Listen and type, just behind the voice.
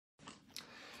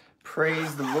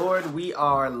Praise the Lord. We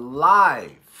are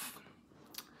live.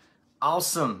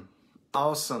 Awesome.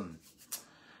 Awesome.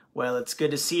 Well, it's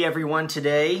good to see everyone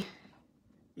today,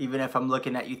 even if I'm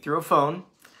looking at you through a phone.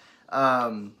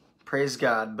 Praise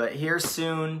God. But here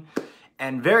soon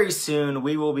and very soon,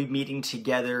 we will be meeting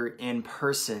together in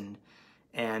person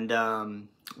and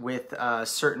with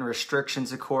certain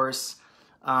restrictions, of course.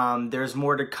 There's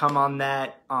more to come on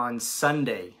that on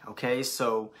Sunday. Okay,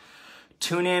 so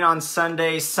tune in on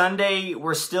Sunday. Sunday,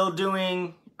 we're still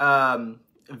doing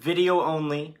video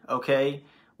only. Okay,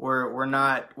 we're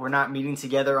not meeting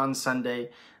together on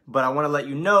Sunday, but I want to let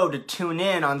you know to tune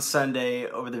in on Sunday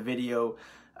over the video.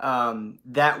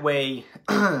 That way,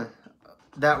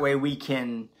 that way we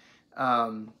can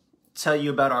tell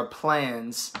you about our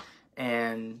plans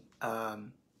and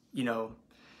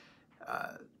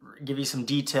give you some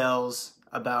details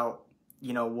about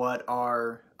what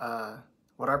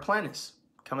our plan is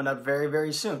coming up very,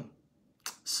 very soon.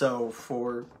 So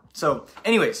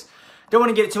anyways, don't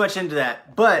want to get too much into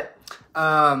that. But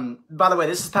by the way,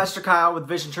 this is Pastor Kyle with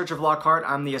Vision Church of Lockhart.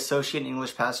 I'm the associate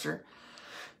English pastor.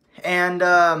 And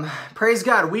praise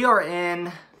God, we are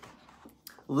in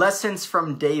Lessons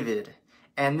from David.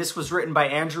 And this was written by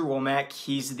Andrew Wommack.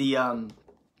 He's the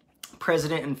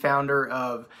president and founder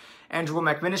of Andrew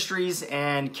Wommack Ministries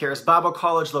and Charis Bible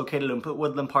College, located in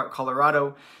Woodland Park,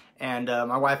 Colorado. And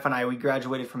my wife and I, we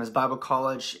graduated from his Bible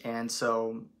college. And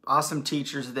so awesome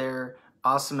teachers there,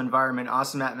 awesome environment,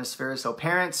 awesome atmosphere. So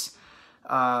parents,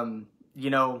 if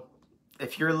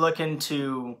you're looking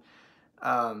to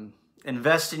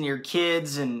invest in your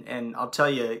kids, and I'll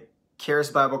tell you, Charis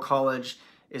Bible College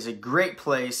is a great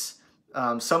place.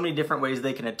 So many different ways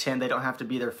they can attend. They don't have to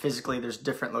be there physically. There's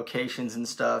different locations and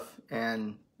stuff.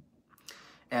 And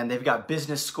they've got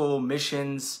business school,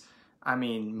 missions,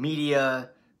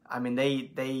 media.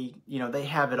 They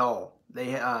have it all.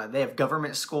 They have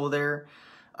government school there.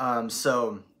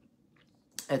 So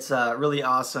it's really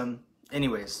awesome.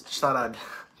 Anyways, just thought I'd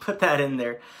put that in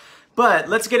there. But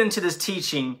let's get into this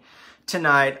teaching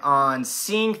tonight on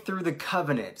seeing through the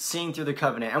covenant, seeing through the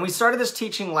covenant. And we started this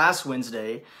teaching last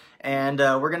Wednesday, and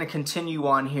we're going to continue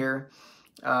on here.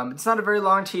 It's not a very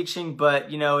long teaching,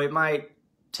 but it might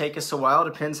take us a while.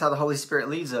 Depends how the Holy Spirit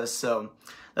leads us. So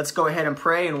let's go ahead and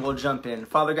pray and we'll jump in.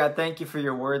 Father God, thank you for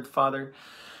your word, Father.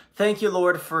 Thank you,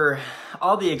 Lord, for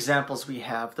all the examples we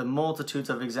have, the multitudes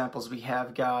of examples we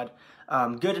have, God,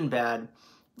 good and bad,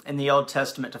 in the Old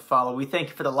Testament to follow. We thank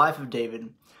you for the life of David,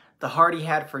 the heart he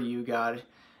had for you, God.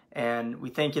 And we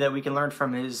thank you that we can learn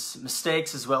from his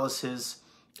mistakes as well as his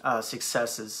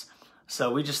successes.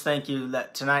 So we just thank you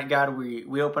that tonight, God,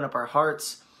 we open up our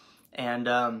hearts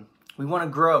and we want to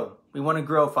grow. We want to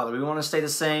grow, Father. We want to stay the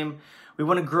same. We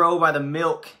want to grow by the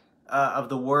milk of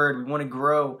the word. We want to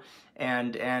grow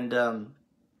and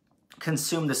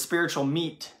consume the spiritual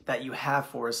meat that you have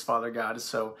for us, Father God.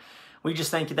 So we just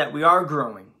thank you that we are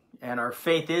growing and our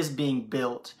faith is being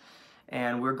built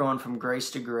and we're going from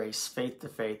grace to grace, faith to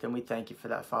faith. And we thank you for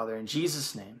that, Father. In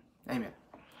Jesus' name, amen.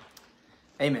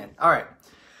 Amen. All right.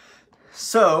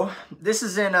 So this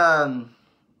is in,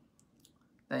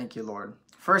 thank you, Lord.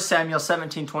 1 Samuel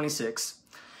 17:26.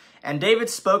 And David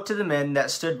spoke to the men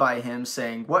that stood by him,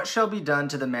 saying, What shall be done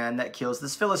to the man that kills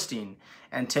this Philistine,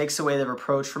 and takes away the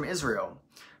reproach from Israel?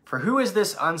 For who is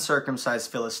this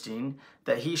uncircumcised Philistine,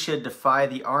 that he should defy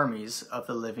the armies of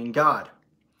the living God?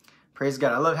 Praise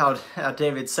God. I love how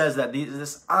David says that,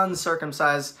 this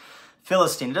uncircumcised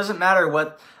Philistine. It doesn't matter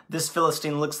what this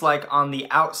Philistine looks like on the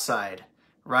outside,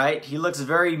 right? He looks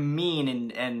very mean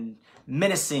and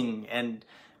menacing and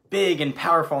big and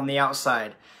powerful on the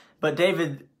outside. But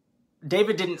David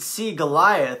didn't see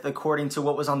Goliath according to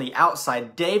what was on the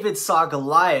outside. David saw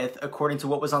Goliath according to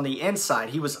what was on the inside.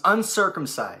 He was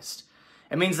uncircumcised.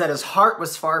 It means that his heart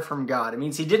was far from God. It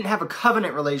means he didn't have a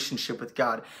covenant relationship with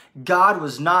God. God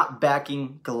was not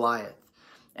backing Goliath.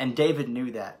 And David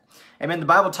knew that. Amen. The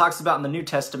Bible talks about in the New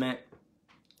Testament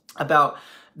about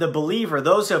the believer,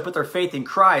 those who have put their faith in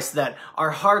Christ, that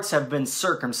our hearts have been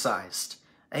circumcised.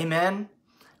 Amen.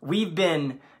 We've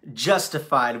been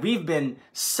justified. We've been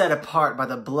set apart by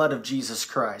the blood of Jesus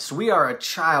Christ. We are a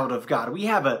child of God. We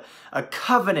have a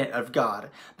covenant of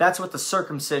God. That's what the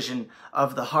circumcision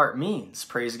of the heart means.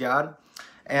 Praise God.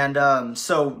 And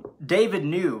so David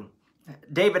knew.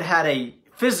 David had a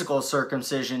physical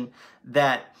circumcision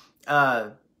that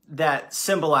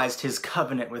symbolized his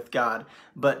covenant with God.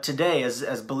 But today,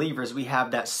 as believers, we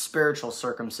have that spiritual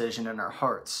circumcision in our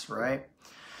hearts, right?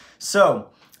 So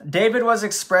David was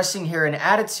expressing here an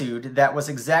attitude that was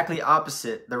exactly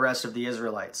opposite the rest of the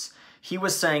Israelites. He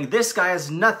was saying, this guy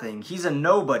is nothing. He's a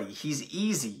nobody. He's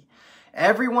easy.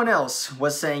 Everyone else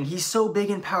was saying, he's so big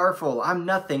and powerful. I'm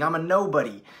nothing. I'm a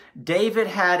nobody. David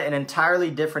had an entirely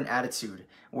different attitude.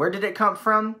 Where did it come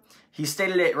from? He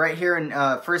stated it right here in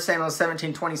 1 Samuel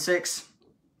 17:26.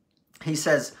 He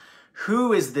says,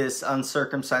 who is this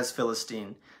uncircumcised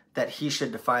Philistine that he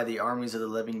should defy the armies of the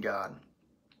living God?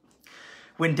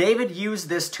 When David used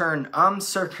this term,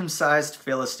 uncircumcised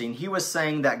Philistine, he was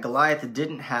saying that Goliath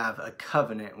didn't have a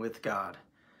covenant with God.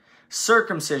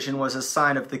 Circumcision was a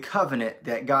sign of the covenant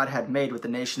that God had made with the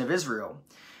nation of Israel.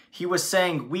 He was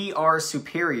saying, we are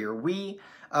superior. Why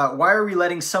are we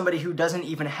letting somebody who doesn't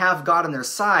even have God on their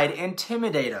side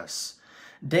intimidate us?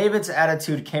 David's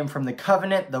attitude came from the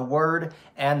covenant, the word,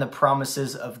 and the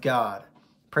promises of God.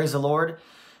 Praise the Lord.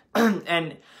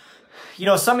 And, you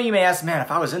know, some of you may ask, man, if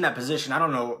I was in that position, I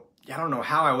don't know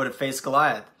how I would have faced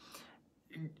Goliath.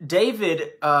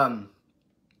 David,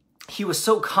 he was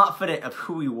so confident of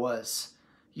who he was,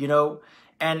 you know,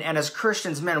 and as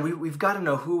Christians, man, we've got to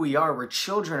know who we are. We're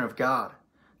children of God.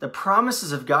 The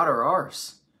promises of God are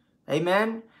ours.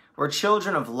 Amen. We're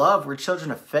children of love. We're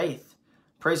children of faith.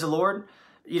 Praise the Lord.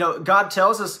 You know, God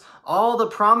tells us all the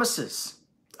promises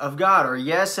of God are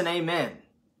yes and amen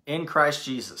in Christ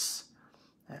Jesus.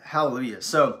 Hallelujah.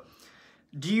 So,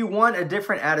 do you want a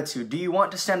different attitude? Do you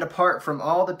want to stand apart from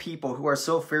all the people who are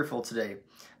so fearful today?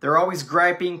 They're always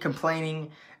griping,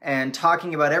 complaining, and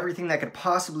talking about everything that could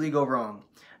possibly go wrong.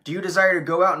 Do you desire to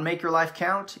go out and make your life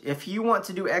count? If you want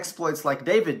to do exploits like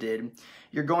David did,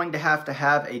 you're going to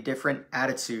have a different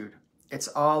attitude. It's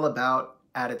all about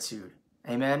attitude.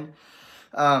 Amen.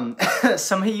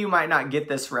 Some of you might not get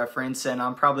this reference, and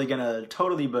I'm probably going to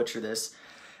totally butcher this.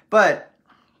 But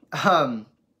as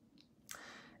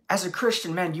a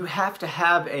Christian, man, you have to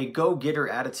have a go-getter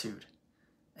attitude.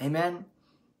 Amen.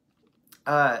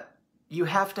 You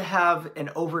have to have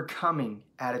an overcoming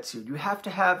attitude. You have to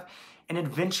have an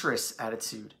adventurous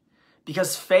attitude,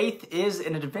 because faith is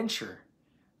an adventure.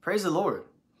 Praise the Lord.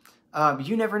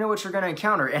 You never know what you're going to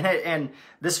encounter. And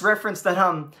this reference that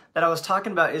I was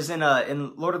talking about is in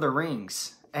Lord of the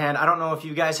Rings. And I don't know if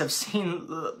you guys have seen,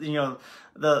 you know,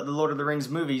 the Lord of the Rings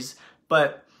movies,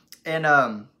 but in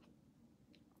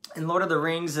Lord of the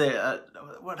Rings,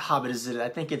 what Hobbit is it? I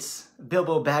think it's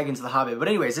Bilbo Baggins the Hobbit. But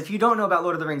anyways, if you don't know about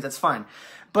Lord of the Rings, that's fine.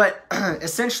 But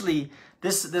essentially,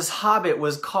 this Hobbit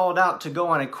was called out to go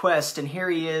on a quest, and here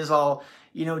he is all,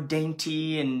 you know,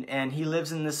 dainty, and he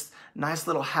lives in this nice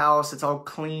little house. It's all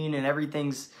clean, and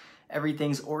everything's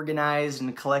organized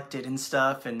and collected and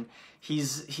stuff, and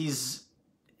he's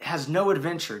has no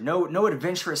adventure, no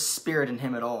adventurous spirit in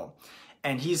him at all.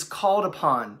 And he's called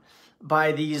upon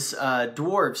by these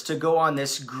dwarves to go on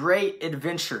this great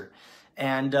adventure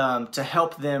and to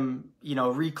help them, you know,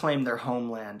 reclaim their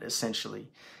homeland, essentially.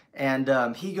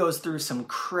 And he goes through some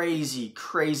crazy,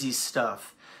 crazy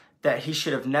stuff that he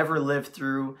should have never lived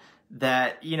through,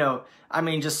 that, you know, I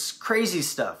mean, just crazy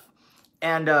stuff.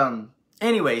 And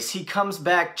anyways, he comes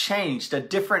back changed, a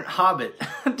different hobbit,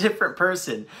 a different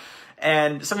person.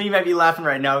 And some of you might be laughing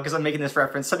right now because I'm making this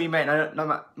reference. Some of you might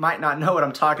not know what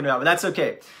I'm talking about, but that's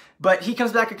okay. But he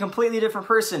comes back a completely different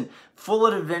person, full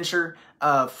of adventure,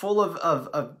 full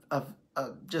of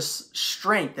just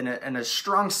strength and a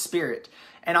strong spirit.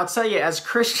 And I'll tell you, as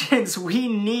Christians, we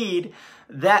need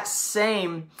that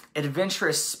same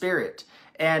adventurous spirit.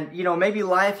 And, you know, maybe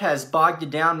life has bogged you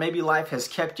down. Maybe life has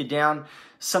kept you down.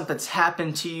 Something's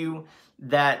happened to you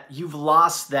that you've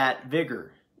lost that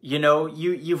vigor. You know,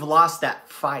 you've lost that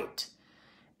fight.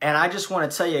 And I just want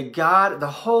to tell you, God, the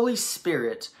Holy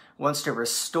Spirit, wants to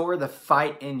restore the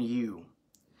fight in you.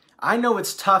 I know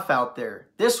it's tough out there.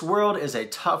 This world is a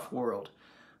tough world.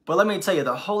 But let me tell you,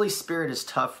 the Holy Spirit is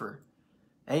tougher.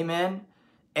 Amen?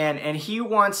 And he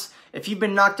wants, if you've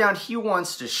been knocked down, he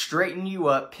wants to straighten you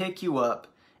up, pick you up,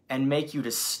 and make you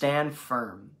to stand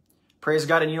firm. Praise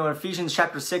God. And you know, in Ephesians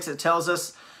chapter 6, it tells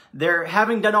us, there,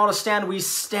 having done all to stand, we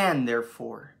stand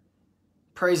therefore.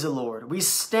 Praise the Lord. We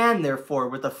stand therefore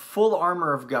with the full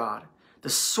armor of God, the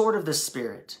sword of the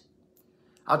Spirit.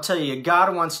 I'll tell you,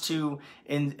 God wants to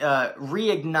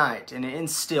reignite and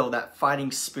instill that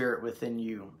fighting spirit within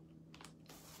you.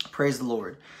 Praise the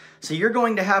Lord. So you're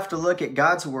going to have to look at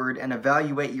God's word and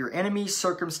evaluate your enemies,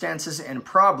 circumstances, and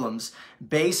problems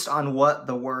based on what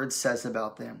the word says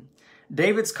about them.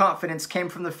 David's confidence came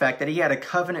from the fact that he had a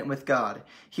covenant with God.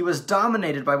 He was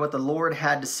dominated by what the Lord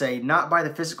had to say, not by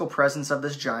the physical presence of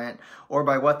this giant or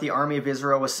by what the army of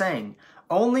Israel was saying.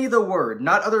 Only the word,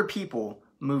 not other people,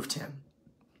 moved him.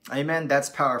 Amen. That's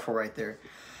powerful right there.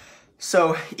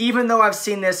 So even though I've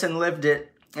seen this and lived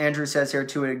it, Andrew says here,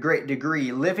 to a great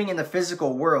degree, living in the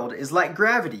physical world is like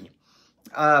gravity.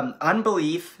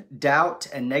 Unbelief, doubt,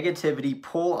 and negativity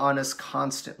pull on us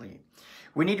constantly.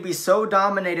 We need to be so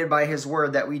dominated by his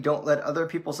word that we don't let other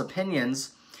people's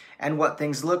opinions and what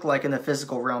things look like in the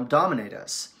physical realm dominate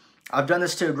us. I've done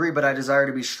this to a degree, but I desire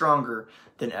to be stronger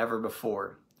than ever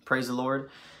before. Praise the Lord.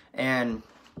 And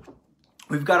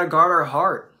we've got to guard our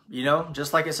heart, you know,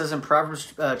 just like it says in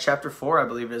Proverbs chapter 4, I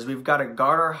believe it is. We've got to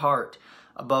guard our heart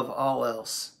above all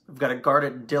else. We've got to guard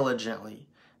it diligently,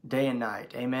 day and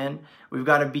night. Amen. We've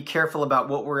got to be careful about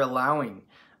what we're allowing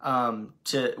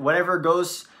to whatever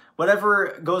goes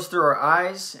through our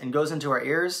eyes and goes into our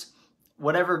ears.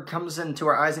 Whatever comes into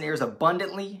our eyes and ears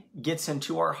abundantly gets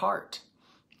into our heart.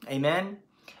 Amen.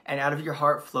 And out of your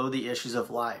heart flow the issues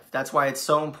of life. That's why it's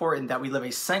so important that we live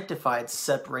a sanctified,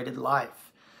 separated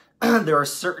life. There are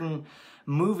certain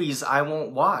movies I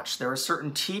won't watch. There are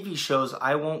certain TV shows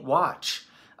I won't watch.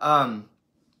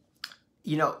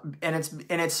 You know, and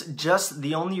it's just,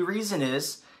 the only reason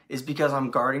is because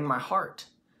I'm guarding my heart.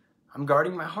 I'm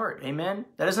guarding my heart. Amen.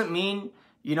 That doesn't mean,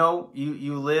 you know,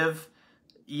 you live,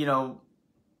 you know,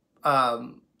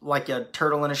 like a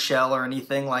turtle in a shell or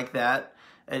anything like that.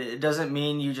 It doesn't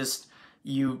mean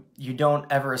you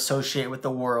don't ever associate with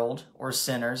the world or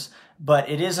sinners, but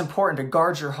it is important to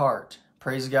guard your heart.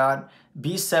 Praise God.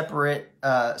 Be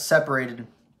separated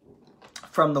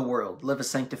from the world. Live a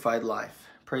sanctified life.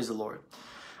 Praise the Lord.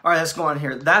 All right, let's go on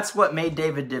here. That's what made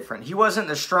David different. He wasn't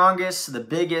the strongest, the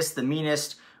biggest, the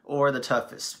meanest, or the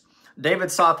toughest. David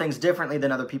saw things differently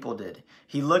than other people did.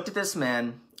 He looked at this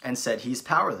man and said, he's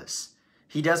powerless.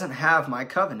 He doesn't have my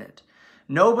covenant.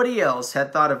 Nobody else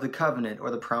had thought of the covenant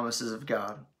or the promises of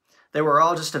God. They were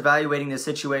all just evaluating the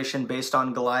situation based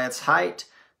on Goliath's height,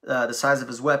 the size of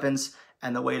his weapons,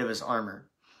 and the weight of his armor.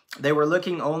 They were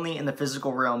looking only in the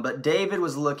physical realm, but David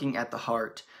was looking at the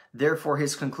heart. Therefore,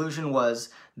 his conclusion was,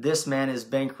 this man is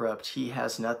bankrupt. He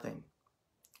has nothing.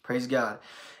 Praise God.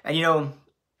 And you know,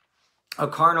 a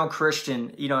carnal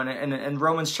Christian, you know, and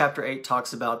Romans chapter 8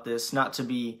 talks about this, not to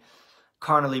be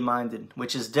carnally minded,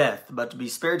 which is death, but to be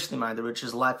spiritually minded, which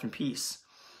is life and peace.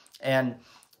 And,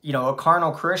 you know, a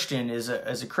carnal Christian is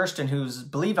a Christian who's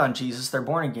believed on Jesus. They're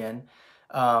born again.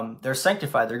 They're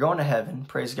sanctified. They're going to heaven.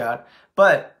 Praise God.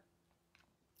 But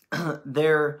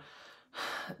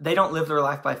they don't live their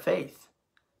life by faith.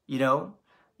 You know,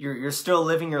 you're still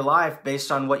living your life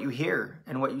based on what you hear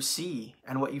and what you see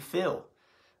and what you feel.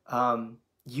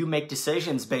 You make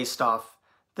decisions based off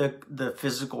the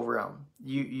physical realm.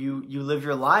 You live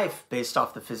your life based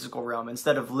off the physical realm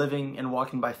instead of living and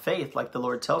walking by faith like the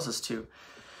Lord tells us to.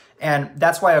 And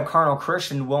that's why a carnal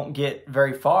Christian won't get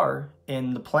very far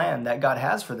in the plan that God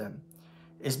has for them,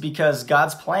 is because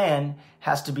God's plan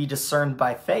has to be discerned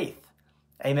by faith.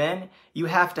 Amen. You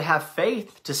have to have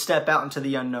faith to step out into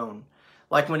the unknown.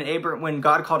 Like when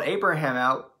God called Abraham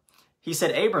out, he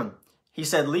said, Abram, he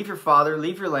said, leave your father,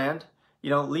 leave your land,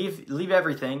 you know, leave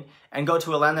everything and go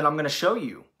to a land that I'm going to show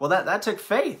you. Well, that took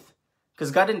faith, because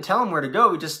God didn't tell him where to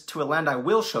go, just to a land I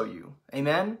will show you.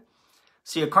 Amen.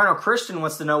 See, a carnal Christian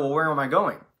wants to know, well, where am I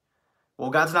going?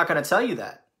 Well, God's not going to tell you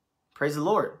that. Praise the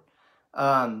Lord.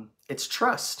 It's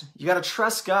trust. You got to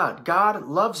trust God. God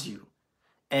loves you.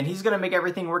 And he's going to make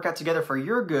everything work out together for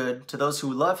your good to those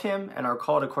who love him and are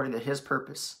called according to his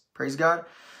purpose. Praise God.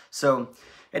 So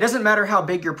it doesn't matter how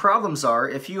big your problems are.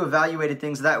 If you evaluated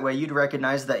things that way, you'd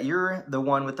recognize that you're the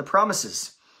one with the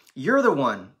promises. You're the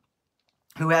one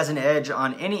who has an edge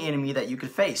on any enemy that you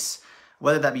could face,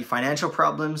 whether that be financial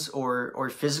problems or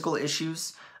physical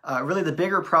issues. Really, the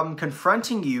bigger problem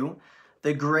confronting you,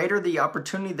 the greater the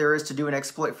opportunity there is to do an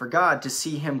exploit for God, to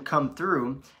see him come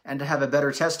through and to have a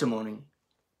better testimony.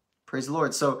 Praise the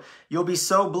Lord. So you'll be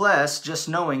so blessed just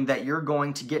knowing that you're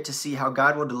going to get to see how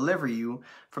God will deliver you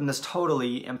from this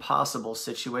totally impossible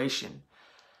situation.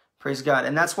 Praise God.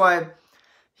 And that's why,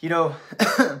 you know,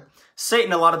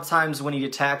 Satan, a lot of times when he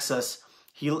attacks us,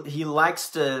 he likes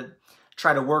to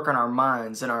try to work on our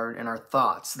minds and our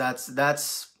thoughts.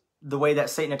 That's the way that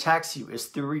Satan attacks you, is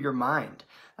through your mind.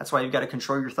 That's why you've got to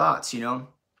control your thoughts, you know.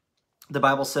 The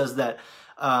Bible says that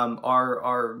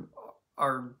our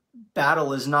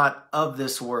battle is not of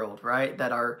this world, right?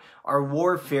 That our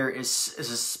warfare is a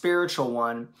spiritual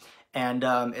one, and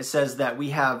it says that we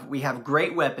have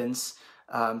great weapons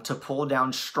to pull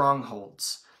down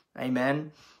strongholds.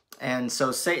 Amen. And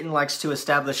so Satan likes to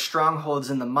establish strongholds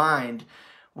in the mind,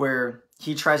 where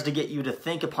he tries to get you to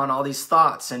think upon all these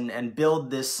thoughts and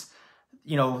build this,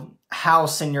 you know,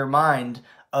 house in your mind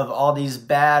of all these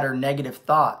bad or negative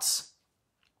thoughts.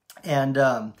 And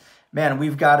man,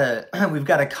 we've got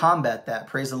to combat that.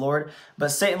 Praise the Lord. But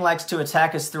Satan likes to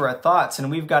attack us through our thoughts, and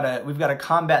we've got to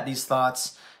combat these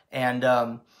thoughts. And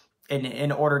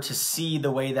in order to see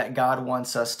the way that God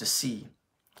wants us to see.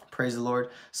 Praise the Lord.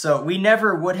 So we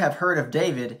never would have heard of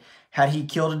David had he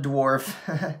killed a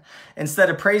dwarf. Instead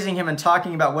of praising him and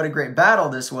talking about what a great battle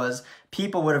this was,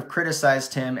 people would have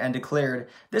criticized him and declared,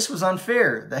 this was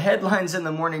unfair. The headlines in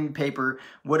the morning paper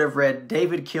would have read,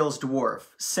 David kills dwarf,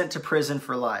 sent to prison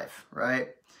for life, right?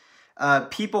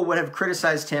 People would have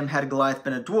criticized him had Goliath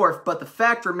been a dwarf, but the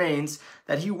fact remains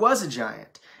that he was a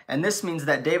giant. And this means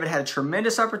that David had a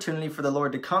tremendous opportunity for the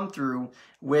Lord to come through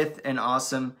with an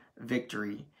awesome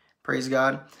victory. Praise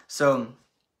God. So,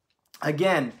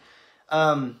 again,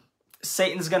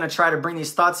 Satan's going to try to bring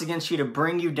these thoughts against you to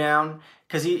bring you down,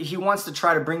 because he wants to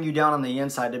try to bring you down on the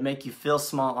inside, to make you feel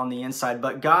small on the inside.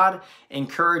 But God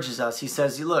encourages us. He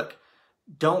says, look,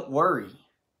 don't worry.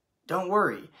 Don't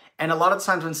worry. And a lot of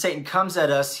times when Satan comes at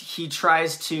us, he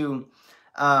tries to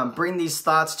bring these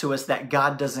thoughts to us that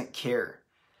God doesn't care.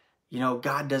 You know,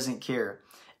 God doesn't care.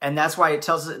 And that's why it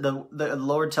tells the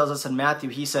Lord tells us in Matthew,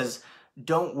 he says,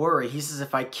 don't worry. He says,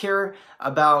 if I care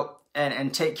about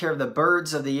and take care of the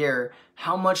birds of the air,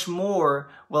 how much more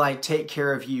will I take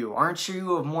care of you? Aren't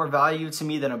you of more value to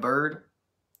me than a bird?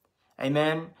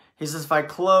 Amen. He says, if I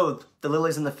clothe the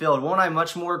lilies in the field, won't I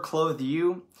much more clothe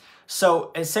you?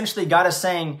 So essentially God is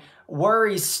saying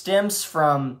worry stems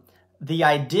from the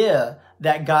idea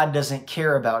that God doesn't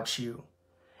care about you.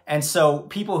 And so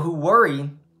people who worry,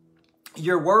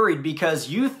 you're worried because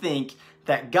you think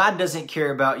that God doesn't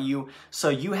care about you, so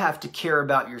you have to care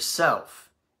about yourself.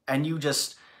 And you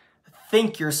just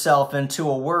think yourself into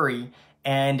a worry,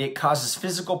 and it causes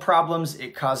physical problems,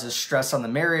 it causes stress on the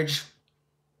marriage,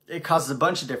 it causes a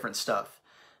bunch of different stuff.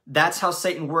 That's how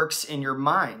Satan works in your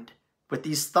mind with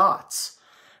these thoughts.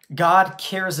 God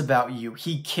cares about you.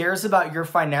 He cares about your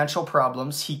financial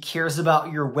problems. He cares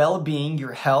about your well-being,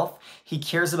 your health. He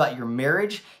cares about your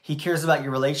marriage. He cares about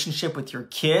your relationship with your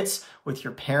kids, with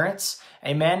your parents.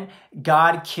 Amen.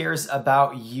 God cares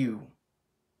about you.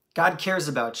 God cares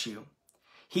about you.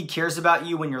 He cares about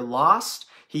you when you're lost.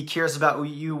 He cares about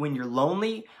you when you're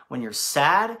lonely, when you're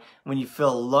sad, when you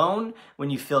feel alone, when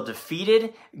you feel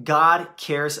defeated. God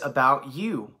cares about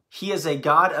you. He is a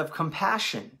God of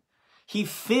compassion. He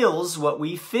feels what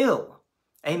we feel.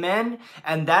 Amen?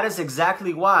 And that is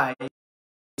exactly why it's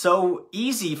so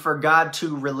easy for God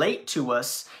to relate to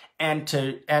us and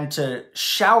to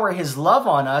shower his love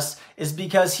on us, is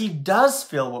because he does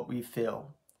feel what we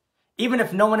feel. Even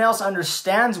if no one else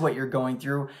understands what you're going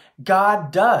through,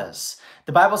 God does.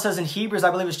 The Bible says in Hebrews,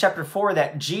 I believe it's chapter 4,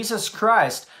 that Jesus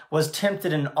Christ was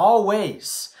tempted in all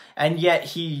ways, and yet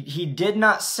he did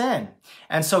not sin.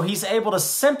 And so he's able to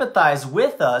sympathize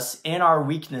with us in our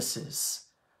weaknesses.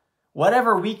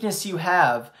 Whatever weakness you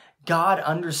have, God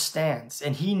understands,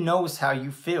 and he knows how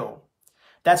you feel.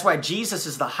 That's why Jesus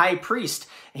is the high priest.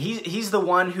 He's the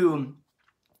one who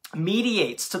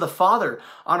mediates to the Father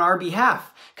on our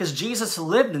behalf, because Jesus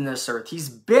lived in this earth. He's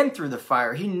been through the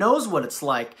fire. He knows what it's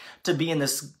like to be in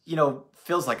this,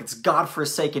 feels like it's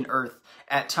God-forsaken earth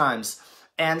at times.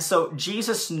 And so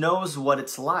Jesus knows what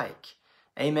it's like.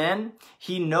 Amen.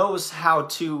 He knows how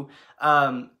to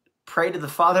pray to the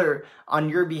Father on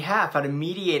your behalf, how to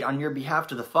mediate on your behalf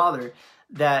to the Father,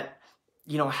 that,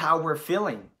 how we're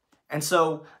feeling. And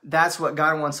so that's what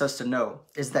God wants us to know,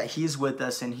 is that he's with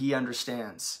us and he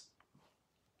understands.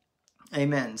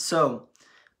 Amen. So,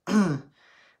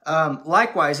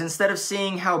 likewise, instead of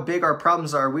seeing how big our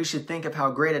problems are, we should think of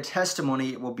how great a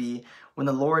testimony it will be when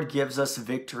the Lord gives us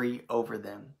victory over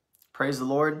them. Praise the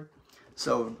Lord.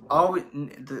 So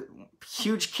the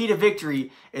huge key to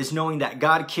victory is knowing that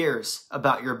God cares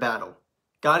about your battle.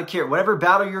 God cares. Whatever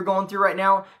battle you're going through right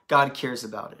now, God cares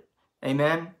about it.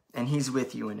 Amen. And he's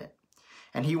with you in it.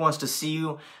 And he wants to see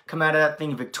you come out of that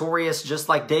thing victorious, just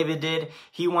like David did.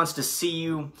 He wants to see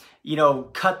you,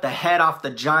 cut the head off the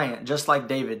giant, just like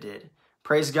David did.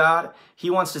 Praise God. He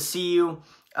wants to see you,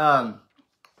 cut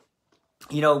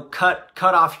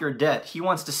off your debt. He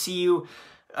wants to see you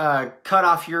cut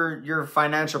off your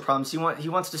financial problems. He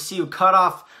wants to see you cut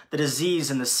off the disease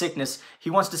and the sickness. He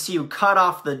wants to see you cut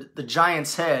off the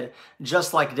giant's head,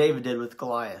 just like David did with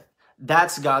Goliath.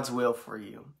 That's God's will for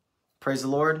you. Praise the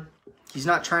Lord. He's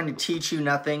not trying to teach you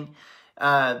nothing.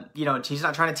 He's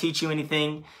not trying to teach you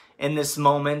anything in this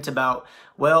moment about,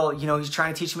 he's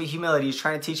trying to teach me humility. He's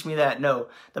trying to teach me that. No,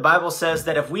 the Bible says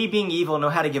that if we, being evil, know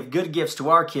how to give good gifts to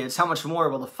our kids, how much more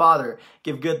will the Father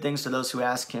give good things to those who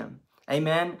ask him?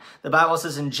 Amen. The Bible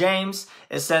says in James,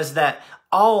 it says that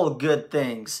all good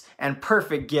things and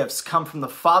perfect gifts come from the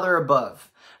Father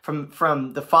above,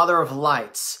 from the Father of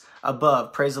lights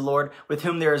above, praise the Lord, with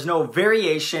whom there is no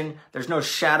variation, there's no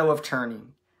shadow of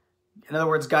turning. In other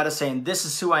words, God is saying, this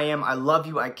is who I am. I love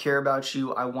you. I care about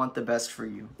you. I want the best for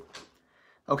you.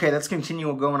 Okay, let's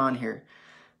continue going on here.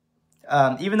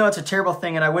 Even though it's a terrible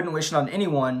thing and I wouldn't wish it on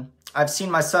anyone, I've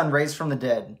seen my son raised from the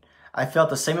dead. I felt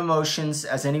the same emotions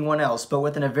as anyone else, but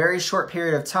within a very short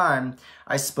period of time,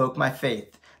 I spoke my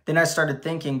faith. Then I started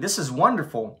thinking, this is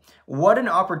wonderful. What an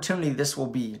opportunity this will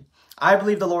be. I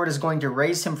believe the Lord is going to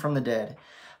raise him from the dead.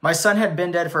 My son had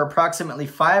been dead for approximately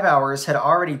 5 hours, had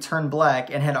already turned black,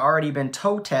 and had already been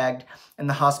toe tagged in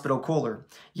the hospital cooler.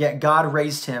 Yet God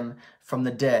raised him from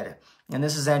the dead. And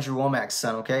this is Andrew Womack's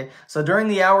son, okay? So during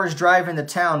the hour's drive into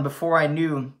town, before I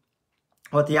knew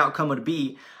what the outcome would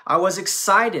be, I was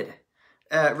excited,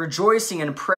 rejoicing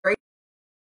and praying.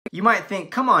 You might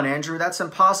think, come on, Andrew, that's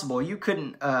impossible. You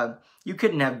couldn't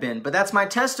have been. But that's my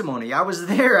testimony. I was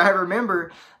there. I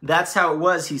remember that's how it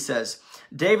was, he says.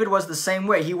 David was the same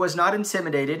way. He was not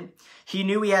intimidated. He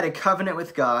knew he had a covenant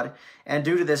with God. And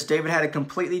due to this, David had a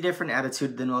completely different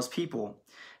attitude than most people.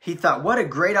 He thought, what a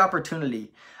great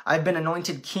opportunity. I've been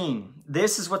anointed king.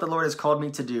 This is what the Lord has called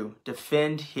me to do,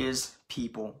 defend his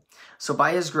people. So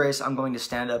by his grace, I'm going to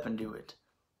stand up and do it.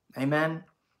 Amen.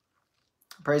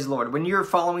 Praise the Lord. When you're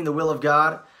following the will of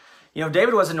God, you know,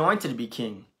 David was anointed to be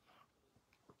king.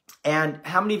 And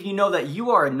how many of you know that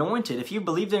you are anointed? If you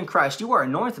believed in Christ, you are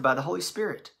anointed by the Holy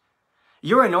Spirit.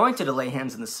 You're anointed to lay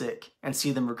hands on the sick and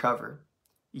see them recover.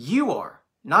 You are.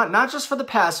 Not just for the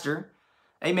pastor.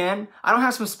 Amen. I don't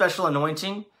have some special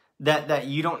anointing that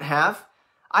you don't have.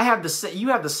 You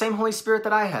have the same Holy Spirit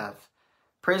that I have.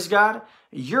 Praise God.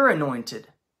 You're anointed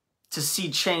to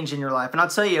see change in your life. And I'll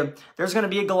tell you, there's going to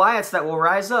be Goliaths that will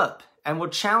rise up and will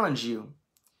challenge you.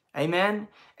 Amen.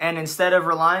 And instead of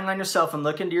relying on yourself and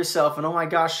looking to yourself and, oh my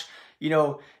gosh, you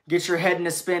know, get your head in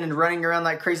a spin and running around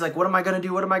like crazy, like, what am I going to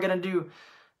do? What am I going to do?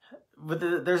 But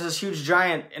there's this huge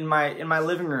giant in my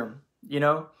living room, you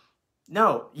know?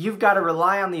 No, you've got to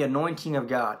rely on the anointing of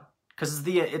God, because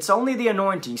it's only the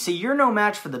anointing. See, you're no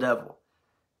match for the devil.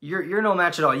 You're no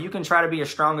match at all. You can try to be as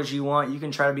strong as you want. You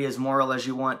can try to be as moral as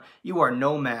you want. You are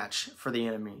no match for the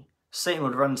enemy. Satan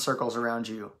would run in circles around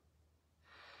you.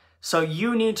 So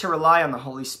you need to rely on the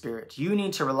Holy Spirit. You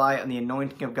need to rely on the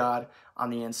anointing of God on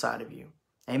the inside of you.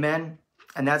 Amen?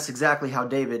 And that's exactly how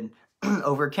David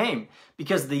overcame,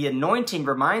 because the anointing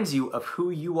reminds you of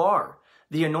who you are.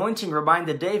 The anointing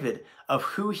reminded David of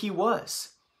who he was.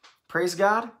 Praise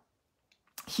God.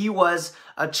 He was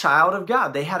a child of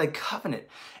God. They had a covenant.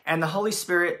 And the Holy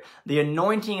Spirit, the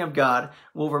anointing of God,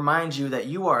 will remind you that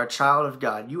you are a child of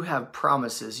God. You have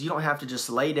promises. You don't have to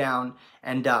just lay down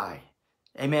and die.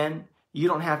 Amen? You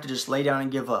don't have to just lay down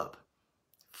and give up.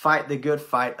 Fight the good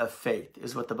fight of faith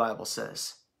is what the Bible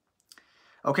says.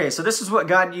 Okay, so this is what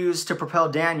God used to propel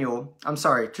David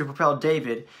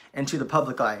into the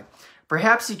public eye.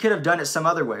 Perhaps he could have done it some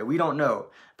other way. We don't know.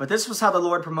 But this was how the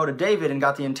Lord promoted David and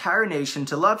got the entire nation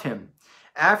to love him.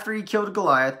 After he killed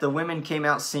Goliath, the women came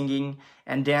out singing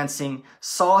and dancing.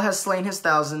 Saul has slain his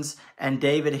thousands and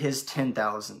David his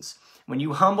 10,000s. When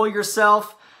you humble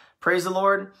yourself, praise the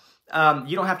Lord,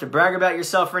 you don't have to brag about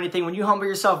yourself or anything. When you humble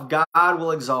yourself, God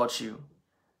will exalt you.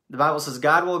 The Bible says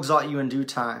God will exalt you in due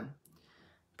time.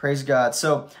 Praise God.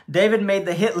 So David made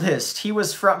the hit list. He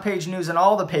was front page news in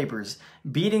all the papers.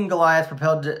 Beating Goliath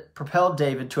propelled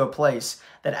David to a place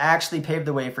that actually paved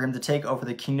the way for him to take over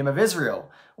the kingdom of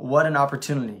Israel. What an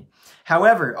opportunity.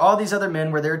 However, all these other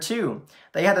men were there too.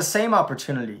 They had the same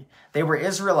opportunity. They were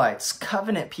Israelites,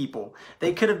 covenant people.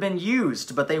 They could have been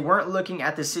used, but they weren't looking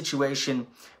at the situation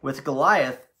with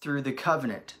Goliath through the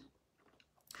covenant.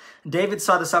 David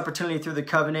saw this opportunity through the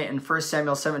covenant in 1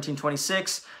 Samuel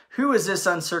 17:26. Who is this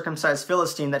uncircumcised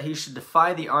Philistine that he should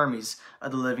defy the armies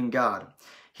of the living God?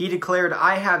 He declared,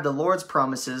 I have the Lord's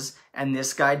promises, and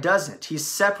this guy doesn't. He's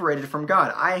separated from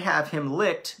God. I have him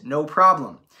licked, no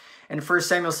problem. In 1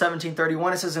 Samuel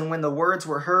 17:31, it says, and when the words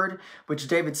were heard, which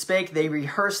David spake, they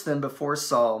rehearsed them before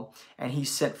Saul, and he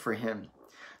sent for him.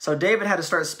 So David had to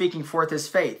start speaking forth his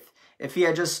faith. If he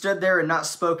had just stood there and not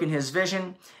spoken his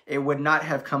vision, it would not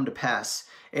have come to pass.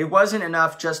 It wasn't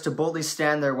enough just to boldly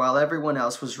stand there while everyone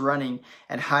else was running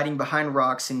and hiding behind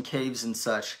rocks and caves and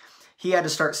such. He had to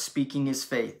start speaking his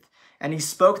faith. And he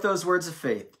spoke those words of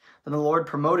faith. Then the Lord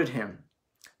promoted him.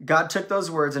 God took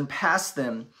those words and passed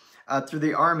them through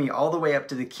the army all the way up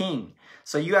to the king.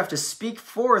 So you have to speak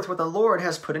forth what the Lord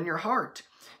has put in your heart.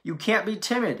 You can't be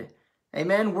timid.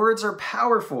 Amen. Words are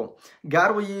powerful.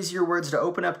 God will use your words to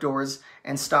open up doors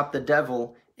and stop the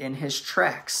devil in his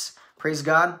tracks. Praise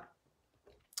God.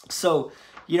 So,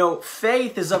 you know,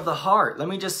 faith is of the heart. Let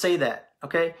me just say that,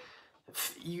 okay?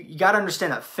 You got to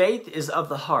understand that faith is of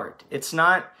the heart. It's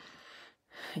not,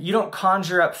 you don't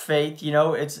conjure up faith, you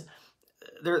know,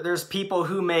 there's people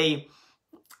who may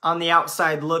on the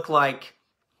outside look like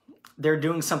they're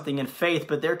doing something in faith,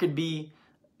 but there could be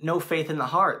no faith in the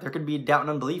heart. There could be doubt and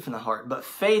unbelief in the heart. But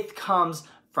faith comes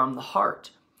from the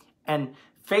heart. And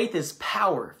faith is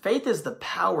power. Faith is the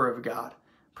power of God.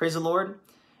 Praise the Lord.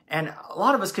 And a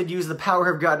lot of us could use the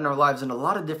power of God in our lives in a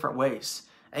lot of different ways.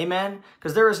 Amen?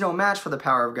 Because there is no match for the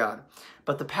power of God.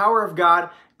 But the power of God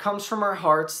comes from our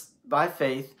hearts by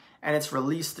faith, and it's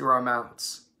released through our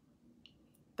mouths.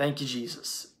 Thank you,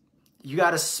 Jesus. You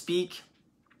got to speak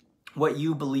what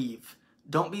you believe.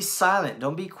 Don't be silent.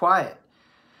 Don't be quiet.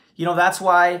 You know, that's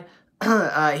why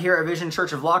here at Vision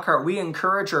Church of Lockhart, we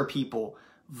encourage our people,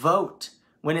 vote.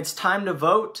 When it's time to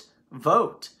vote,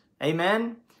 vote.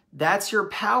 Amen? That's your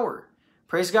power.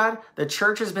 Praise God. The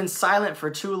church has been silent for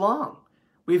too long.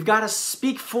 We've got to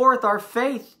speak forth our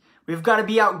faith. We've got to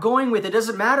be outgoing with it. It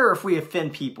doesn't matter if we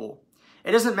offend people.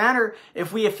 It doesn't matter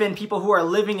if we offend people who are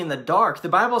living in the dark. The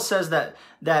Bible says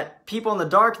that people in the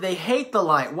dark, they hate the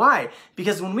light. Why?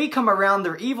 Because when we come around,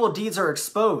 their evil deeds are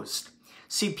exposed.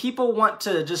 See, people want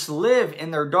to just live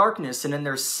in their darkness and in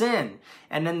their sin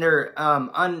and in their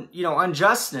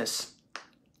unjustness.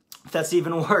 If that's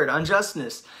even a word,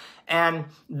 unjustness. And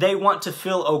they want to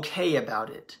feel okay about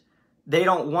it. They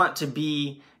don't want to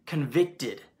be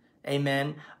convicted,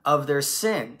 amen, of their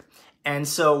sin. And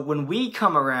so when we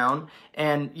come around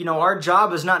and, our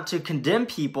job is not to condemn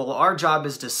people. Our job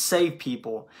is to save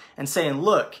people and saying,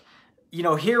 look,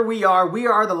 here we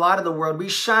are the light of the world. We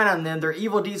shine on them. Their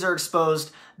evil deeds are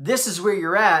exposed. This is where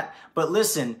you're at. But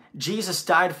listen, Jesus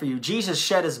died for you. Jesus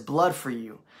shed his blood for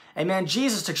you. Amen.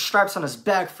 Jesus took stripes on his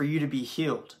back for you to be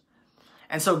healed.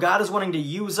 And so God is wanting to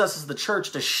use us as the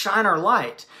church to shine our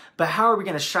light. But how are we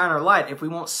going to shine our light if we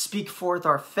won't speak forth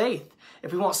our faith?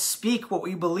 If we won't speak what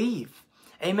we believe?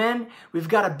 Amen. We've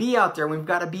got to be out there. We've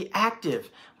got to be active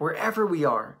wherever we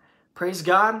are. Praise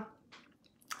God.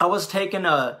 I was taking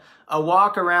a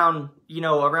walk around,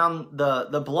 around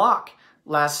the block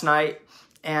last night.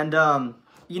 And,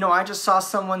 I just saw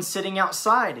someone sitting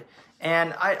outside.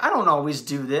 And I don't always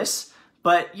do this,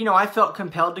 but, I felt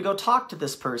compelled to go talk to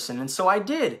this person. And so I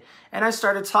did. And I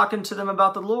started talking to them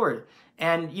about the Lord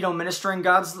and, ministering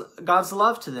God's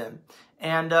love to them.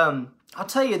 And I'll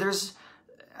tell you,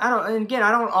 I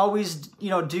don't always,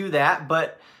 do that,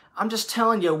 but I'm just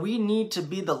telling you, we need to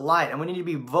be the light and we need to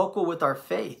be vocal with our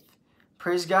faith.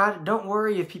 Praise God. Don't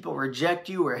worry if people reject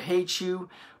you or hate you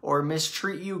or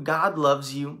mistreat you. God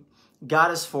loves you.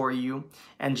 God is for you.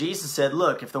 And Jesus said,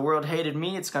 look, if the world hated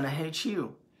me, it's going to hate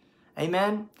you.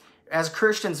 Amen. As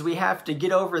Christians, we have to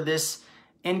get over this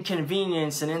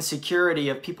inconvenience and insecurity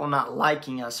of people not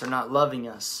liking us or not loving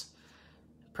us.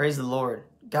 Praise the Lord.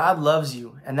 God loves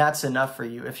you, and that's enough for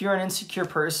you. If you're an insecure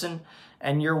person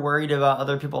and you're worried about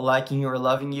other people liking you or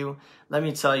loving you, let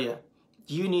me tell you,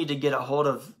 you need to get a hold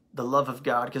of the love of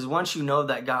God, because once you know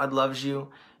that God loves you,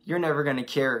 you're never going to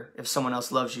care if someone else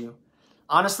loves you.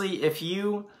 Honestly, if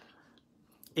you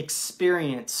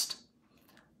experienced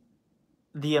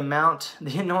the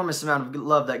enormous amount of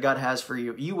love that God has for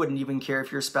you, you wouldn't even care if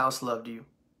your spouse loved you.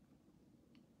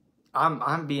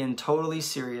 I'm being totally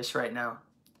serious right now.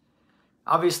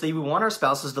 Obviously, we want our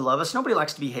spouses to love us. Nobody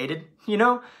likes to be hated,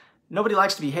 Nobody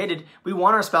likes to be hated. We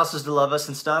want our spouses to love us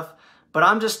and stuff. But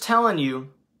I'm just telling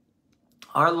you,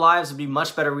 our lives would be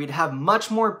much better. We'd have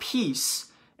much more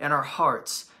peace in our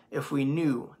hearts if we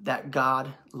knew that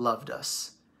God loved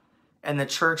us. And the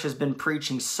church has been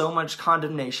preaching so much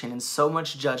condemnation and so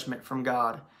much judgment from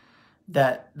God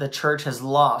that the church has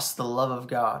lost the love of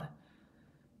God.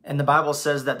 And the Bible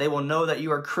says that they will know that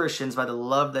you are Christians by the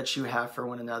love that you have for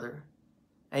one another.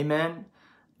 Amen.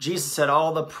 Jesus said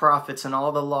all the prophets and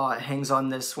all the law hangs on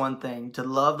this one thing, to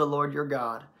love the Lord your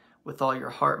God with all your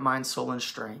heart, mind, soul, and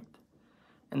strength.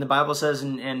 And the Bible says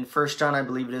in 1 John, I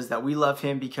believe it is, that we love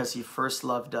him because he first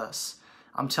loved us.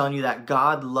 I'm telling you that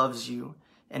God loves you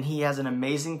and he has an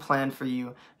amazing plan for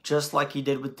you, just like he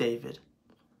did with David.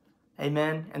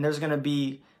 Amen. And there's going to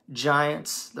be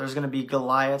giants, there's going to be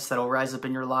Goliaths that will rise up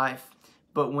in your life.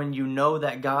 But when you know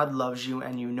that God loves you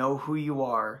and you know who you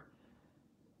are,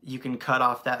 you can cut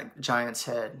off that giant's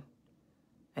head.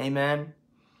 Amen.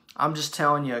 I'm just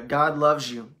telling you, God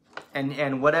loves you.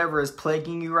 And whatever is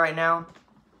plaguing you right now,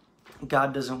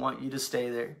 God doesn't want you to stay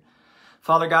there.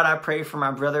 Father God, I pray for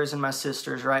my brothers and my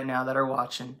sisters right now that are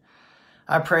watching.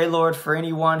 I pray, Lord, for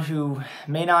anyone who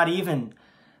may not even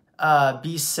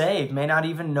be saved, may not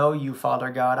even know you, Father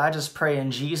God. I just pray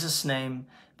in Jesus' name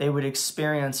they would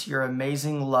experience your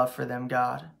amazing love for them,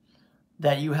 God.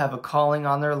 That you have a calling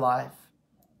on their life.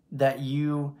 That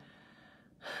you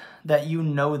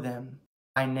know them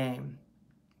by name.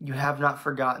 You have not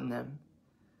forgotten them.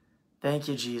 Thank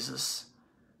you, Jesus.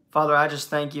 Father, I just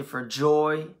thank you for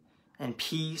joy and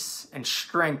peace and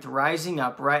strength rising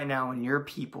up right now in your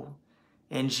people.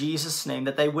 In Jesus' name,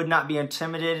 that they would not be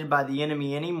intimidated by the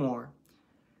enemy anymore.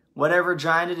 Whatever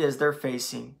giant it is they're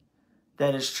facing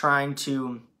that is trying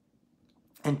to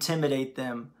intimidate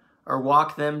them or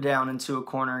walk them down into a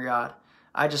corner, God,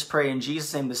 I just pray in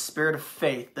Jesus' name, the spirit of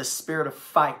faith, the spirit of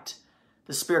fight,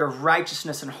 the spirit of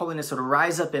righteousness and holiness would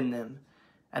rise up in them,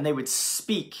 and they would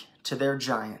speak to their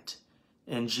giant.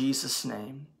 In Jesus'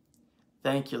 name.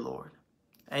 Thank you, Lord.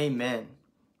 Amen.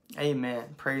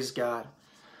 Amen. Praise God.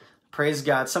 Praise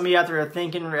God. Some of you out there are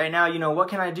thinking right now, what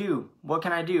can I do? What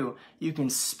can I do? You can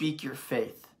speak your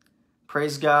faith.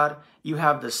 Praise God. You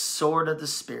have the sword of the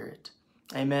Spirit.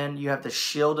 Amen. You have the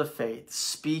shield of faith.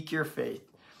 Speak your faith,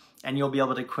 and you'll be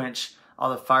able to quench all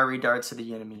the fiery darts of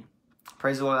the enemy.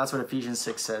 Praise the Lord. That's what Ephesians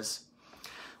 6 says.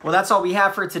 Well, that's all we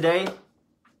have for today.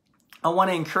 I want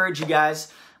to encourage you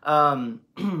guys.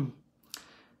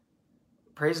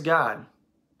 Praise God.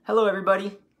 Hello,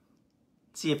 everybody.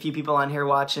 See a few people on here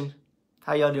watching.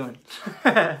 How y'all doing?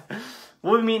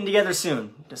 We'll be meeting together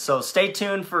soon. So stay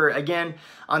tuned for, again,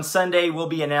 on Sunday, we'll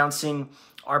be announcing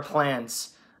our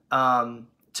plans to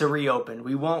reopen.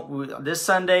 This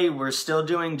Sunday, we're still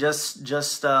doing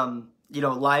just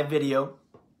live video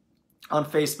on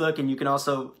Facebook, and you can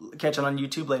also catch it on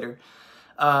YouTube later.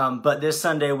 But this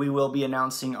Sunday, we will be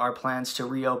announcing our plans to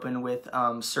reopen with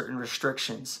certain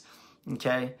restrictions.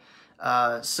 Okay?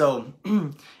 So,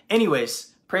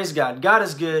 anyways, praise God. God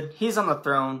is good. He's on the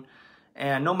throne.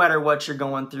 And no matter what you're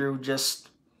going through,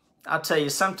 I'll tell you,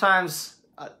 sometimes,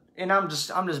 and I'm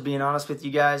just being honest with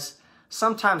you guys,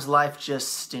 sometimes life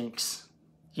just stinks.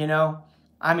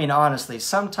 I mean, honestly,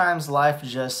 sometimes life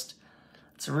it's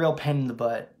a real pain in the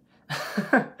butt.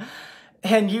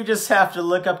 And you just have to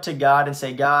look up to God and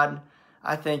say, God,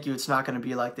 I thank you it's not going to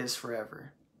be like this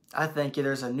forever. I thank you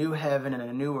there's a new heaven and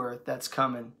a new earth that's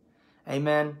coming.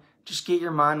 Amen. Just get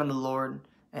your mind on the Lord,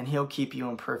 and he'll keep you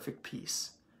in perfect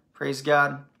peace. Praise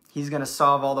God. He's going to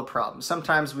solve all the problems.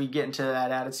 Sometimes we get into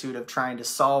that attitude of trying to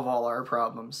solve all our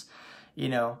problems.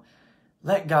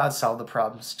 Let God solve the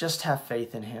problems. Just have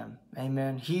faith in him.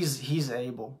 Amen. He's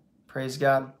able. Praise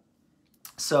God.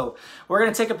 So we're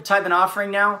going to take up a tithe and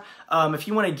offering now. If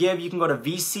you want to give, you can go to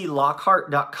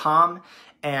vclockhart.com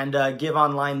and give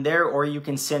online there, or you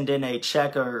can send in a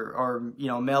check or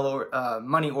mail or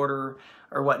money order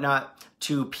or whatnot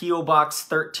to P.O. Box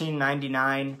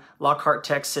 1399, Lockhart,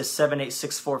 Texas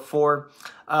 78644.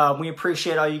 We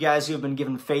appreciate all you guys who have been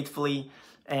giving faithfully,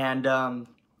 and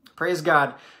praise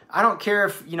God. I don't care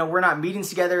if we're not meeting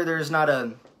together.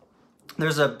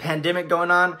 There's a pandemic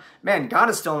going on. Man, God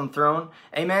is still on the throne.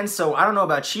 Amen. So I don't know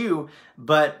about you,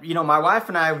 but my wife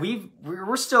and I,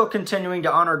 we're still continuing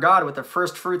to honor God with the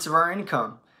first fruits of our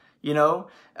income,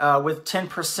 with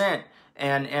 10%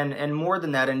 and more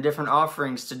than that in different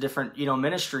offerings to different,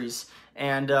 ministries.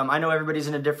 And I know everybody's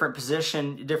in a different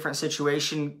position, different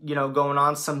situation, going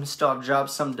on. Some still have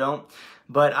jobs, some don't.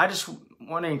 But I just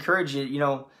want to encourage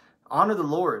you, honor the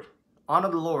Lord. Honor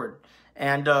the Lord.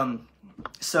 And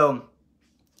so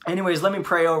anyways, let me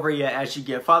pray over you as you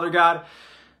give. Father God,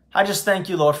 I just thank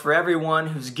you, Lord, for everyone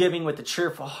who's giving with a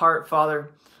cheerful heart,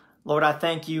 Father. Lord, I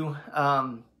thank you.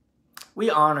 We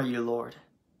honor you, Lord.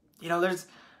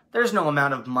 There's no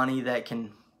amount of money that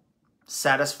can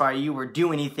satisfy you or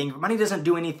do anything. Money doesn't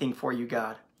do anything for you,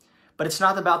 God. But it's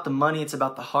not about the money, it's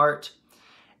about the heart.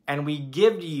 And we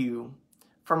give to you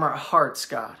from our hearts,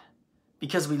 God,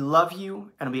 because we love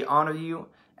you and we honor you,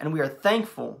 and we are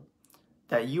thankful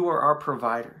that you are our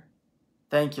provider.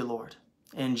 Thank you, Lord.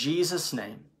 In Jesus'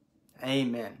 name,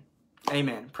 amen.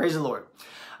 Amen. Praise the Lord.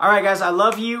 All right, guys, I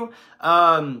love you.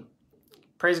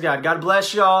 Praise God. God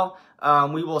bless y'all.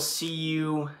 We will see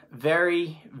you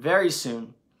very, very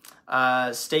soon.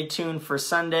 Stay tuned for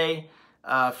Sunday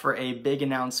for a big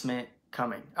announcement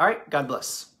coming. All right, God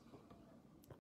bless.